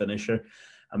the finisher.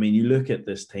 I mean, you look at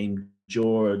this team,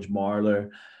 George, Marler,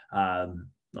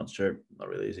 not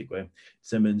really Ezekwe,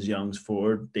 Simmons, Youngs,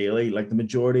 Ford, Daly, like the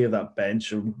majority of that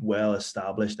bench are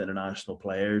well-established international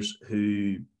players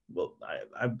who, well,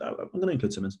 I'm going to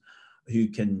include Simmons, who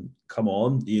can come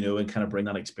on, you know, and kind of bring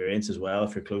that experience as well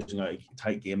if you're closing out a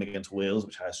tight game against Wales,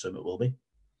 which I assume it will be.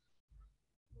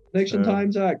 Prediction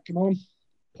time, Zach. Come on.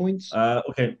 Points.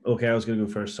 Okay. I was going to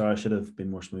go first. Sorry, I should have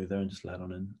been more smooth there and just let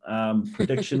on in.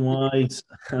 Prediction-wise,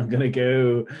 I'm going to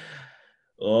go...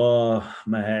 Oh,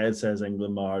 my head says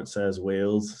England, my heart says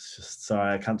Wales. Just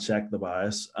sorry, I can't check the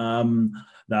bias.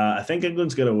 I think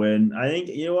England's going to win. I think,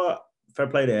 you know what? Fair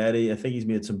play to Eddie. I think he's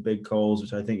made some big calls,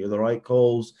 which I think are the right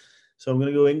calls. So I'm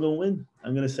going to go England win.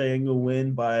 I'm going to say England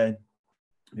win by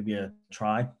maybe a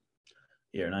try.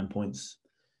 8 or 9 points.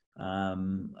 I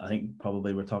think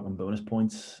probably we're talking bonus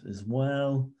points as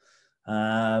well.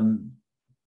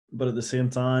 But at the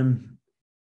same time,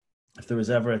 if there was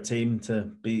ever a team to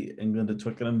beat England at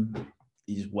Twickenham,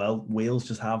 Wales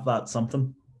just have that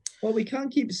something. Well, we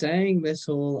can't keep saying this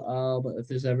whole, but if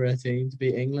there's ever a team to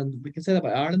beat England, we can say that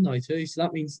about Ireland now too. So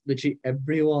that means literally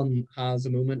everyone has a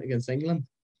moment against England.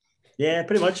 Yeah,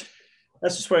 pretty much.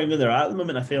 That's just where England are at the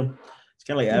moment, I feel. It's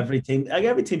kind of like every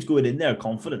team's going in there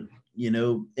confident. You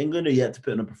know, England are yet to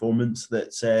put in a performance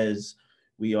that says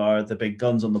we are the big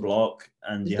guns on the block.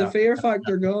 And is the fear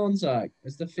factor gone, Zach?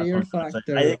 Is the fear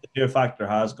factor? I think the fear factor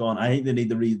has gone. I think they need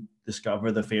to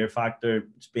rediscover the fear factor,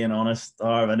 just being honest.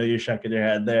 Harv, I know you're shaking your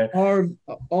head there. Harv,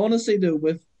 honestly though,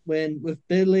 with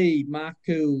Billy,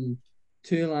 Mako,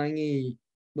 Tuolangi,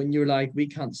 when you're like, we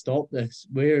can't stop this,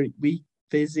 we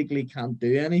physically can't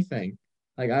do anything.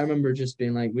 Like, I remember just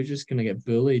being like, we're just gonna get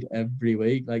bullied every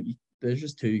week. Like, they're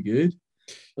just too good.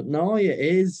 But now it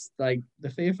is like the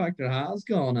fear factor has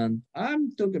gone, and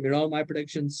don't get me wrong, my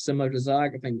prediction's similar to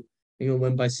Zach. I think England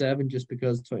win by 7 just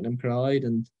because Tottenham crowd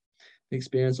and the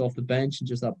experience off the bench and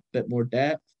just that bit more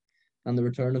depth and the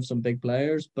return of some big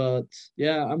players. But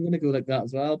yeah, I'm gonna go like that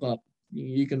as well. But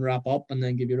you can wrap up and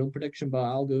then give your own prediction. But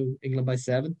I'll go England by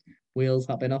 7. Wales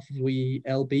happy enough if we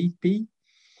LBP.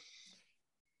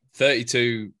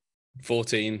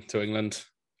 32-14 to England.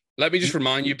 Let me just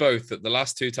remind you both that the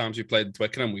last 2 times we played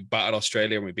Twickenham, we battered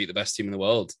Australia and we beat the best team in the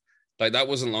world. Like, that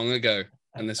wasn't long ago.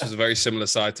 And this was a very similar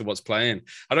side to what's playing.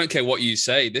 I don't care what you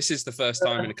say. This is the first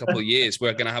time in a couple of years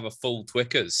we're going to have a full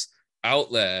Twickers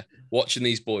out there watching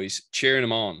these boys, cheering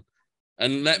them on.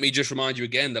 And let me just remind you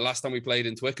again, the last time we played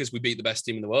in Twickers, we beat the best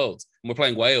team in the world. And we're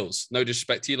playing Wales. No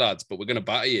disrespect to you lads, but we're going to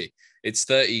batter you. It's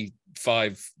 35-14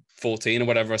 or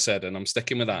whatever I said, and I'm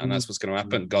sticking with that. And that's what's going to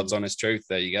happen. God's honest truth.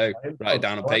 There you go. Write it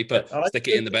down on paper, stick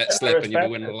it in the bet slip, and you'll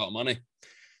be winning a lot of money.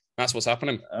 That's what's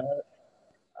happening.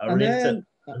 And then,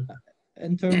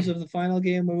 in terms of the final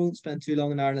game, we won't spend too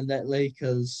long in Ireland, Italy,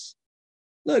 because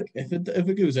look, if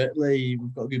it goes Italy,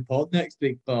 we've got a good pod next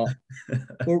week. But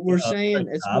we're saying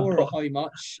it's more how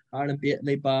much Ireland beat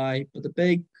Italy by. But the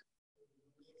big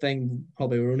thing,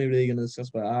 probably we're only really going to discuss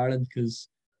about Ireland because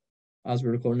as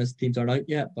we're recording this, teams aren't out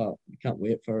yet. But we can't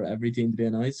wait for every team to be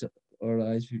announced. Or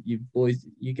as you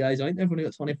guys out there, have only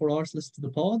got 24 hours to listen to the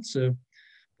pod. So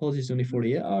apologies, only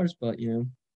 48 hours. But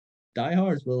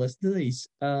diehards will listen to these.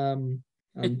 And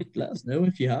let us know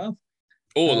if you have.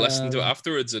 Or listen to it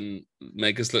afterwards and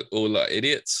make us look all like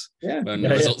idiots when the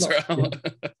results are out.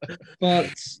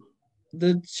 But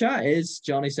the chat is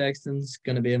Johnny Sexton's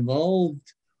going to be involved.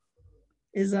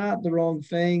 Is that the wrong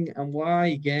thing? And why,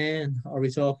 again, are we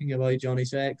talking about Johnny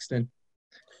Sexton?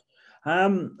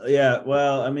 Yeah,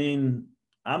 well, I mean,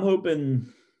 I'm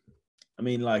hoping, I'm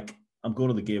going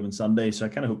to the game on Sunday, so I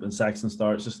kind of hope when Sexton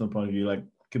starts, just from the point of view, like,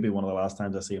 could be one of the last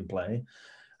times I see him play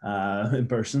in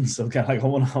person. So kind of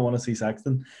like I want to see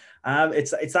Sexton.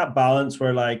 It's that balance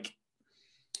where like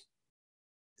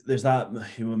there's that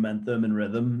momentum and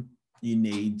rhythm you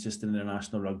need just in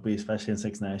international rugby, especially in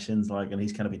Six Nations. Like, and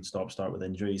he's kind of been stop-start with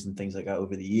injuries and things like that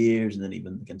over the years, and then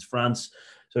even against France.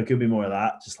 So it could be more of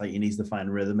that. Just like he needs to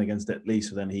find rhythm against Italy,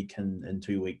 so then he can in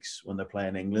 2 weeks when they're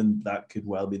playing England, that could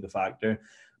well be the factor.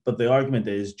 But the argument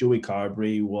is Joey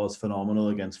Carbery was phenomenal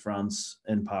against France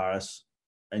in Paris.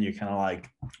 And you're kind of like,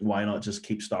 why not just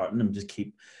keep starting him, just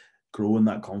keep growing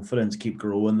that confidence, keep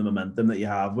growing the momentum that you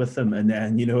have with him. And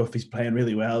then, if he's playing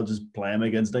really well, just play him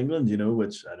against England,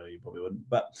 which I know you probably wouldn't.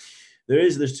 But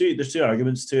there's two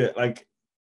arguments to it. Like,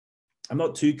 I'm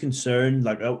not too concerned.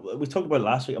 Like we talked about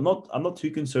last week, I'm not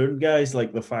too concerned, guys.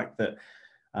 Like the fact that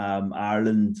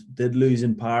Ireland did lose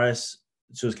in Paris.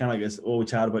 So it's kind of like this, we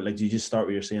chat about, like, do you just start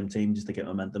with your same team just to get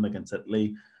momentum against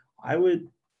Italy?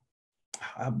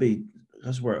 I'd be,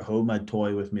 because we're at home, I'd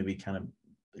toy with maybe kind of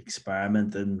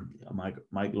experimenting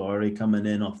Mike Lowry coming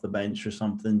in off the bench or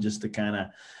something, just to kind of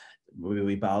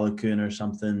maybe Balogun or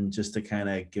something, just to kind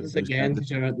of give. Again,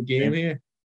 because you're at the game here.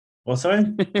 Well, sorry.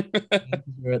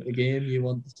 You're at the game. You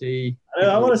want to see.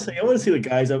 I want to see the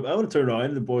guys. I want to turn around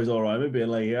and the boys all around me being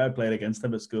like, "Yeah, I played against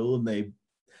them at school, and they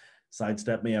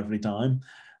sidestep me every time."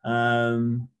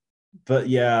 But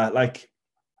yeah, like,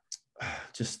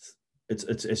 just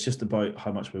it's just about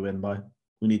how much we win by.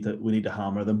 We need to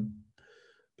hammer them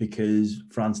because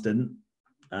France didn't,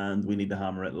 and we need to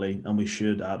hammer Italy, and we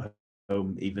should at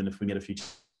home, even if we get a few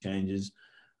changes.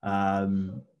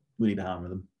 We need to hammer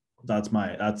them. That's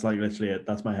like literally it.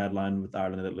 That's my headline with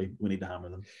Ireland and Italy. We need to hammer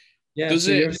them. Yeah.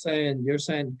 You're saying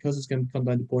because it's going to come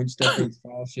down to points difference,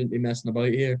 I shouldn't be messing about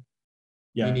here.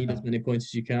 Yeah. You need as many points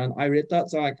as you can. I rate that,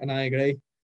 Zach, and I agree.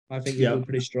 I think you go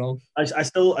pretty strong. I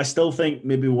still think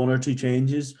maybe 1 or 2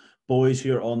 changes. Boys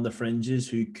who are on the fringes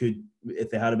who could,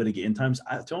 if they had a bit of game times,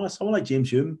 someone like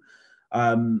James Hume,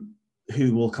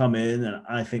 who will come in and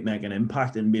I think make an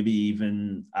impact and maybe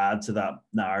even add to that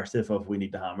narrative of we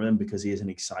need to hammer them, because he is an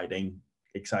exciting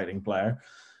player.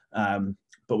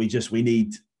 But we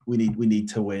need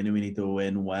to win, and we need to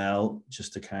win well,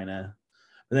 just to kind of.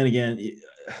 But then again,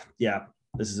 yeah,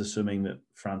 this is assuming that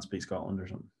France beat Scotland or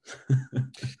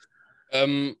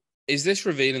something. Is this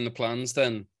revealing the plans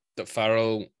then that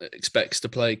Farrell expects to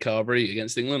play Carbery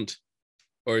against England,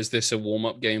 or is this a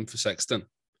warm-up game for Sexton?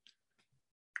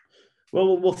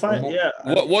 Well, we'll find. Yeah.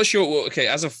 What's your okay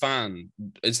as a fan?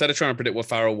 Instead of trying to predict what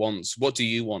Farrell wants, what do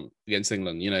you want against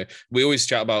England? You know, we always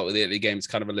chat about the Italy game. It's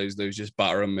kind of a lose-lose, just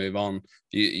batter and move on.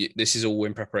 This is all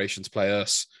in preparation to play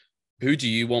us. Who do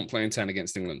you want playing 10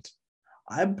 against England?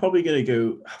 I'm probably going to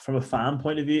go from a fan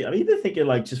point of view. I'm even thinking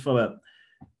like just from a,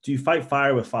 do you fight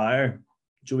fire with fire?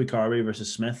 Joey Carbery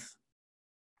versus Smith,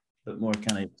 a bit more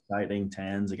kind of exciting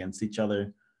 10s against each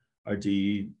other, or do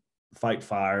you fight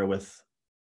fire with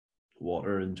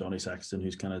Water and Johnny Sexton,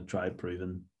 who's kind of tried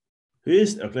proven? Who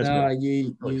is? Okay, no,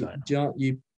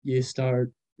 you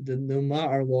start. No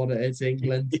matter what, it's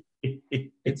England.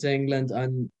 It's England,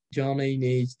 and Johnny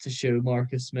needs to show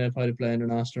Marcus Smith how to play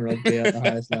international rugby at the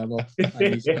highest level.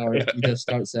 And you just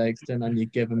start Sexton, and you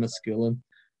give him a schooling.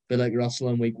 Be like Russell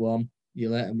in week 1. You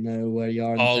let him know where you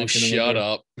are. Oh, shut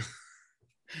up.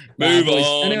 Move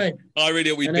on. Anyway, I really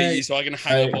hope we beat you so I can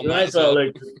hang up on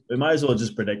that. We might as well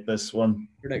just predict this one.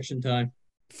 Prediction time.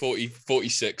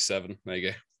 46-7. There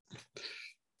you go.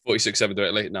 46-7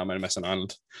 directly. No, I'm only messing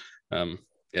Ireland.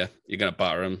 Yeah, you're going to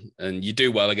batter them. And you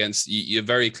do well against... You're a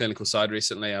very clinical side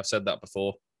recently. I've said that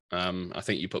before. I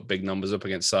think you put big numbers up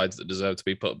against sides that deserve to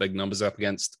be put big numbers up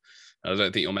against. I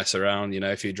don't think you'll mess around. You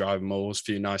know, a few driving mauls, a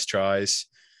few nice tries.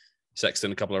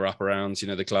 Sexton, a couple of wraparounds, you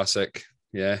know, the classic.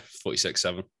 Yeah,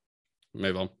 46-7.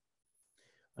 Move on.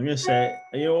 I'm going to say,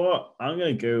 you know what? I'm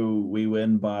going to go, we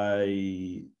win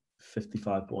by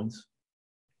 55 points.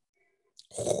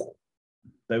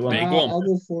 Big one. I'll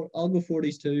go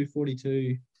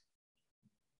 42.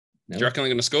 No. Do you reckon they're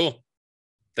going to score?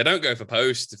 They don't go for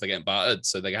post if they're getting battered,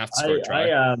 so they have to score a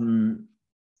try.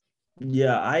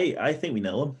 I think we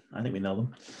nail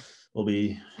them. We'll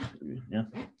be, yeah.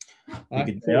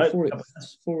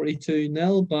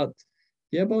 42-0, but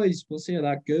yeah, boys, we'll see how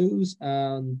that goes.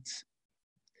 And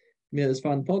made this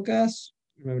fun podcast.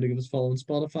 Remember to give us a follow on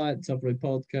Spotify, Tough Road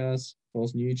Podcast, follow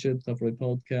us on YouTube, Tough Road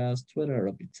Podcast, Twitter,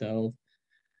 Rugby12,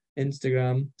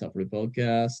 Instagram, Tough Road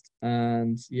Podcast.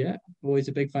 And yeah, boys,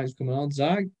 a big thanks for coming on.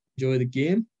 Zach, enjoy the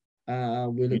game.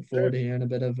 We look forward to hearing a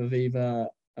bit of Aviva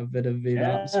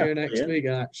atmosphere next week,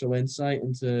 an actual insight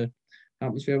into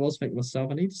atmosphere. I was thinking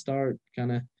myself, I need to start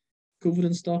kind of COVID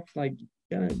and stuff, like,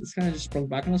 yeah, it's kind of just sprung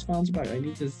back on us fans about. I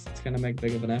need to kind of make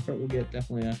big of an effort. We'll get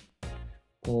definitely a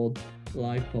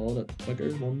live pod at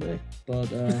Vickers one day.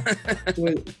 But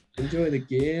enjoy the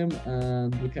game,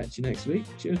 and we'll catch you next week.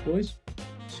 Cheers, boys.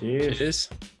 Cheers.